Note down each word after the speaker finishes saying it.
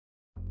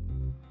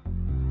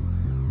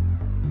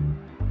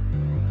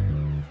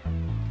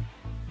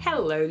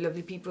Hello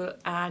lovely people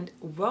and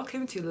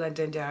welcome to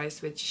London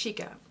Diaries with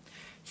Shikha.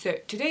 So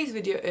today's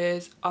video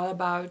is all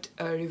about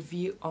a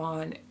review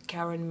on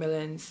Karen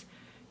Millen's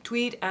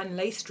tweed and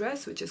lace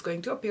dress, which is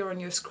going to appear on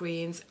your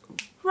screens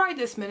right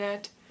this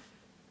minute.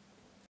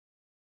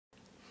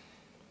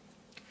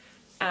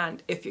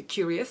 And if you're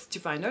curious to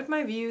find out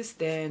my views,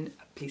 then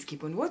please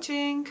keep on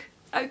watching.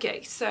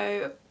 Okay,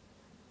 so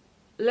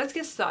let's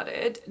get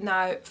started.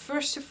 Now,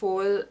 first of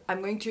all,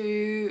 I'm going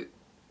to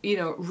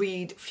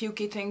read a few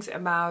key things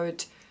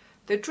about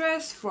the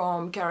dress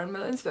from Karen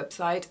Millen's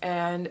website,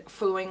 and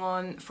following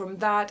on from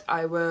that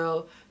I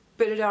will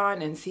put it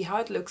on and see how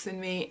it looks in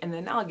me, and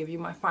then I'll give you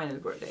my final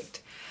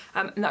verdict.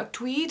 Now,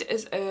 tweed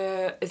is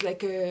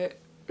like a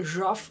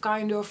rough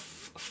kind of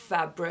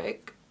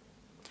fabric.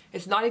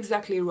 It's not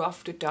exactly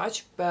rough to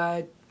touch,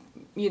 but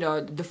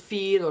the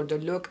feel or the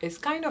look is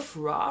kind of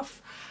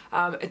rough.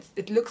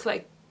 It looks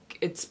like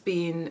it's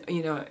been,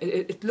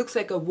 it looks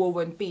like a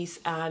woven piece,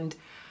 and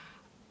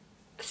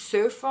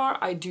so far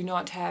I do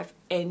not have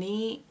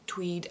any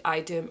tweed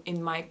item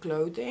in my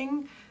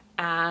clothing,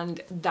 and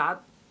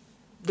that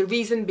the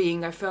reason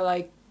being, I feel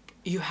like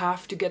you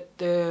have to get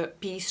the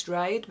piece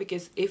right,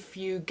 because if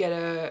you get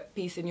a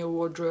piece in your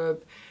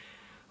wardrobe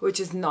which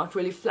is not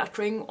really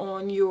flattering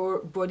on your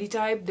body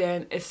type,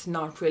 then it's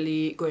not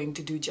really going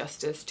to do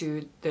justice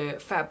to the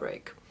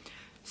fabric.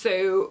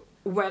 So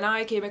when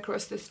I came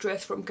across this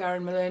dress from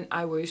Karen Millen,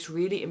 I was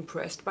really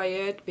impressed by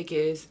it,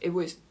 because it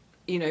was,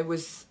 it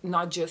was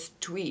not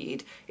just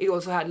tweed, it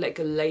also had like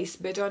a lace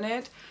bit on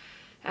it,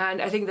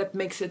 and I think that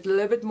makes it a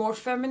little bit more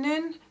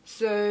feminine.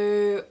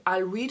 So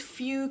I'll read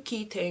few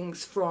key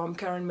things from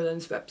Karen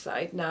Millen's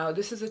website. Now,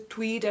 this is a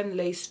tweed and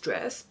lace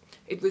dress.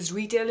 It was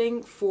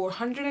retailing for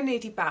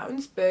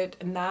 £180,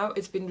 but now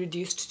it's been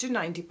reduced to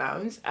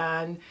 £90,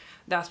 and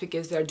that's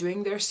because they're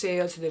doing their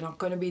sale, so they're not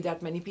going to be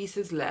that many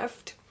pieces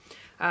left.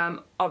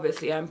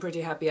 Obviously, I'm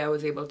pretty happy I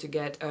was able to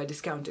get a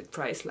discounted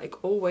price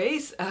like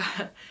always.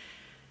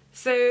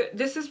 So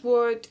this is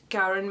what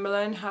Karen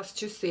Millen has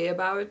to say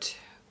about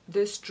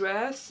this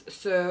dress.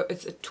 So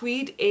it's a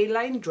tweed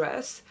A-line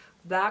dress,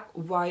 black,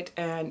 white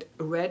and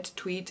red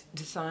tweed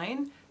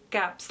design,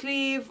 cap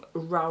sleeve,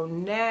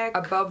 round neck,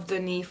 above the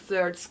knee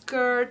flared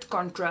skirt,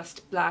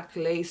 contrast black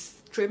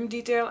lace trim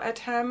detail at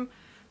hem,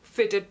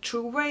 fitted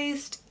true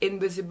waist,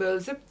 invisible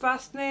zip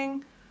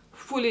fastening,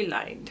 fully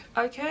lined.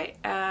 Okay,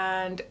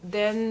 and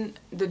then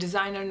the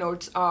designer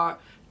notes are: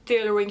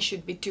 tailoring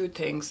should be two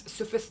things,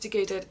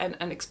 sophisticated and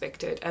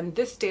unexpected, and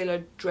this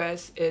tailored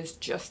dress is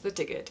just the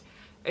ticket.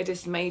 It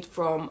is made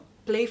from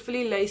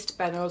playfully laced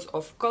panels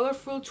of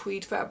colorful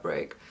tweed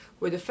fabric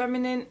with a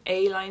feminine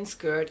A-line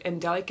skirt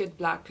and delicate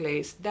black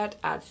lace that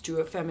adds to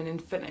a feminine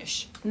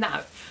finish.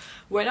 Now,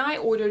 when I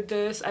ordered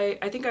this, I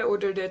think I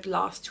ordered it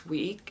last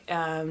week.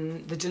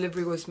 The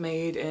delivery was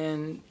made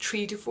in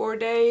 3 to 4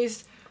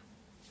 days.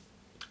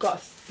 It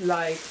cost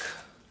like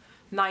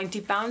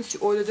 £90 to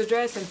order the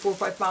dress and £4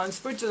 or £5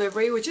 for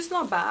delivery, which is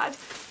not bad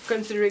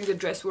considering the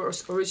dress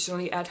was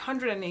originally at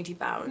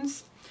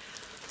 £180.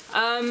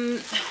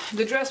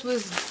 The dress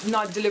was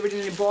not delivered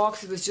in a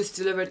box, it was just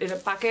delivered in a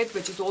packet,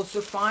 which is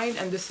also fine,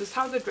 and this is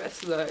how the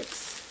dress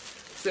looks.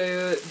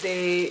 So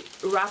they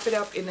wrap it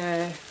up in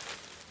a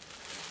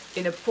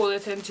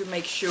polythene to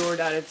make sure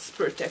that it's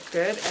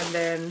protected, and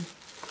then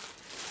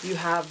you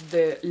have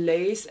the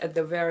lace at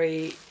the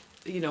very,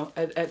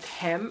 at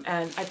hem,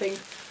 and I think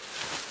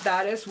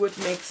that is what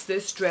makes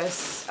this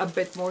dress a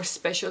bit more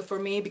special for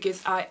me,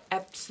 because I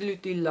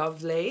absolutely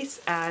love lace,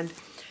 and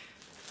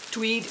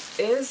tweed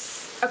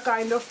is a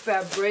kind of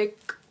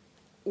fabric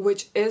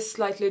which is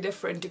slightly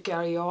different to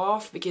carry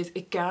off, because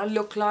it can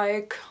look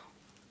like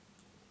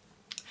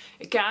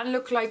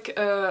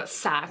a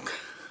sack.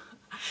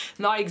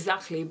 Not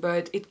exactly,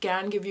 but it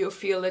can give you a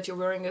feel that you're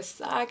wearing a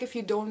sack if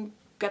you don't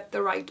get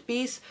the right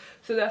piece.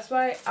 So that's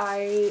why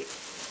I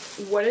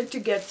wanted to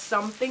get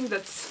something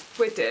that's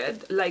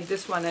fitted like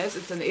this one is.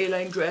 It's an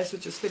A-line dress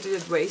which is fitted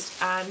at waist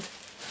and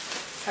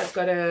has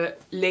got a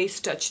lace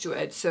touch to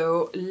it.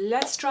 So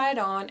let's try it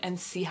on and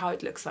see how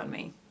it looks on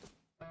me.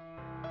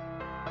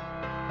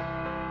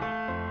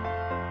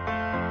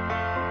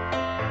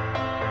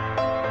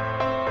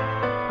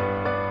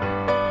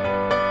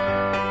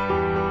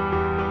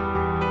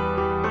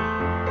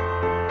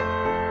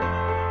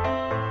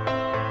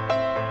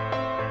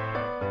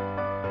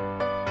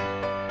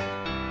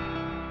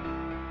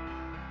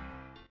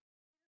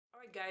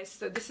 Guys,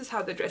 so this is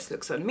how the dress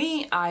looks on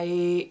me.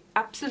 I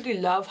absolutely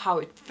love how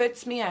it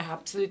fits me. I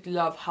absolutely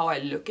love how I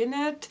look in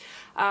it.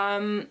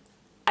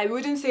 I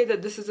wouldn't say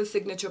that this is a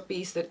signature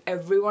piece that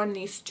everyone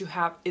needs to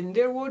have in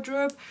their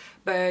wardrobe,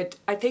 but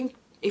I think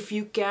if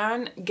you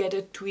can get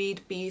a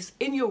tweed piece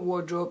in your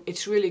wardrobe,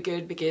 it's really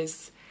good,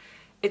 because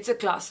it's a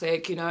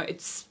classic,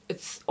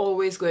 it's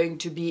always going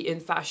to be in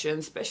fashion,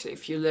 especially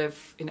if you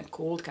live in a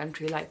cold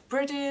country like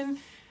Britain.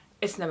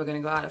 It's never going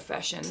to go out of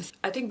fashion.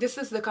 I think this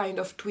is the kind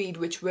of tweed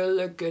which will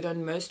look good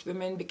on most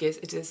women, because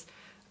it's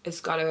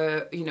got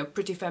a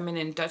pretty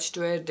feminine touch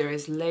to it. There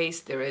is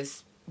lace, there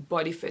is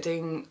body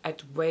fitting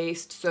at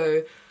waist,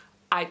 so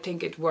I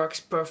think it works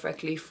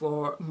perfectly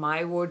for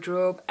my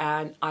wardrobe,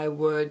 and I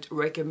would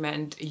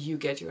recommend you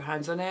get your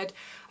hands on it.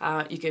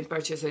 You can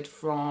purchase it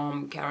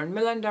from Karen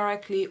Millen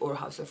directly, or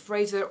House of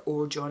Fraser,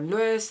 or John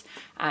Lewis,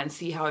 and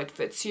see how it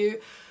fits you.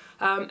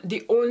 I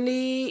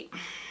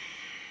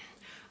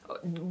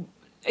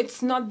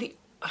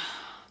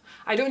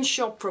don't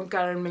shop from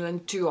Karen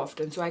Millen too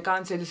often, so I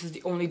can't say this is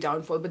the only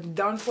downfall, but the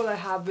downfall I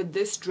have with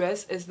this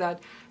dress is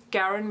that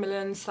Karen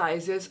Millen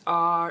sizes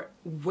are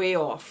way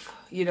off.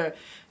 You know,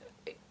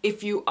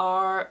 if you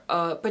are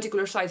a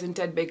particular size in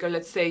Ted Baker,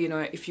 let's say, you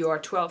know, if you are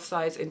 12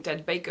 size in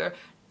Ted Baker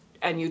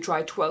and you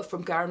try 12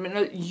 from Karen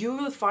Millen, you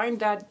will find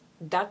that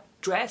that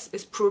dress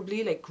is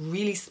probably like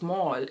really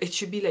small. It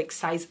should be like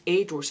size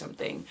 8 or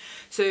something.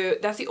 So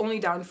that's the only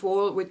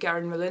downfall with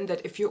Karen Millen,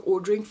 that if you're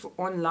ordering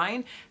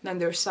online, then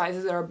their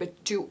sizes are a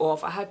bit too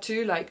off. I had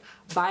to like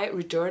buy,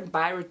 return,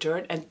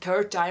 and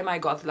third time I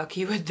got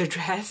lucky with the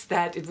dress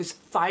that it was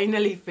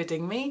finally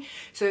fitting me.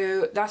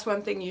 So that's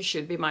one thing you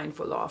should be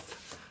mindful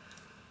of.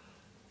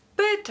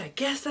 But I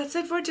guess that's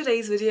it for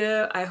today's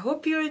video. I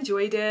hope you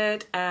enjoyed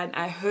it, and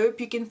I hope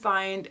you can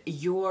find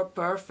your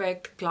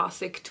perfect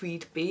classic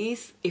tweed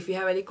piece. If you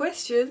have any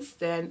questions,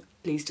 then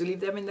please do leave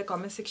them in the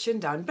comment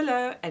section down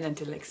below. And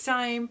until next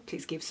time,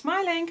 please keep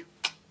smiling.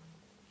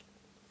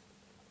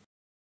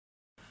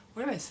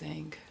 What am I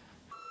saying?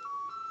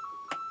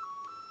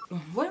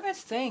 What am I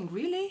saying?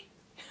 Really?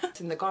 It's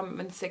in the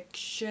comment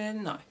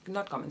section. No,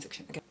 not comment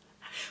section. Okay.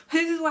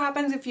 This is what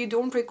happens if you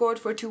don't record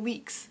for 2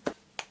 weeks.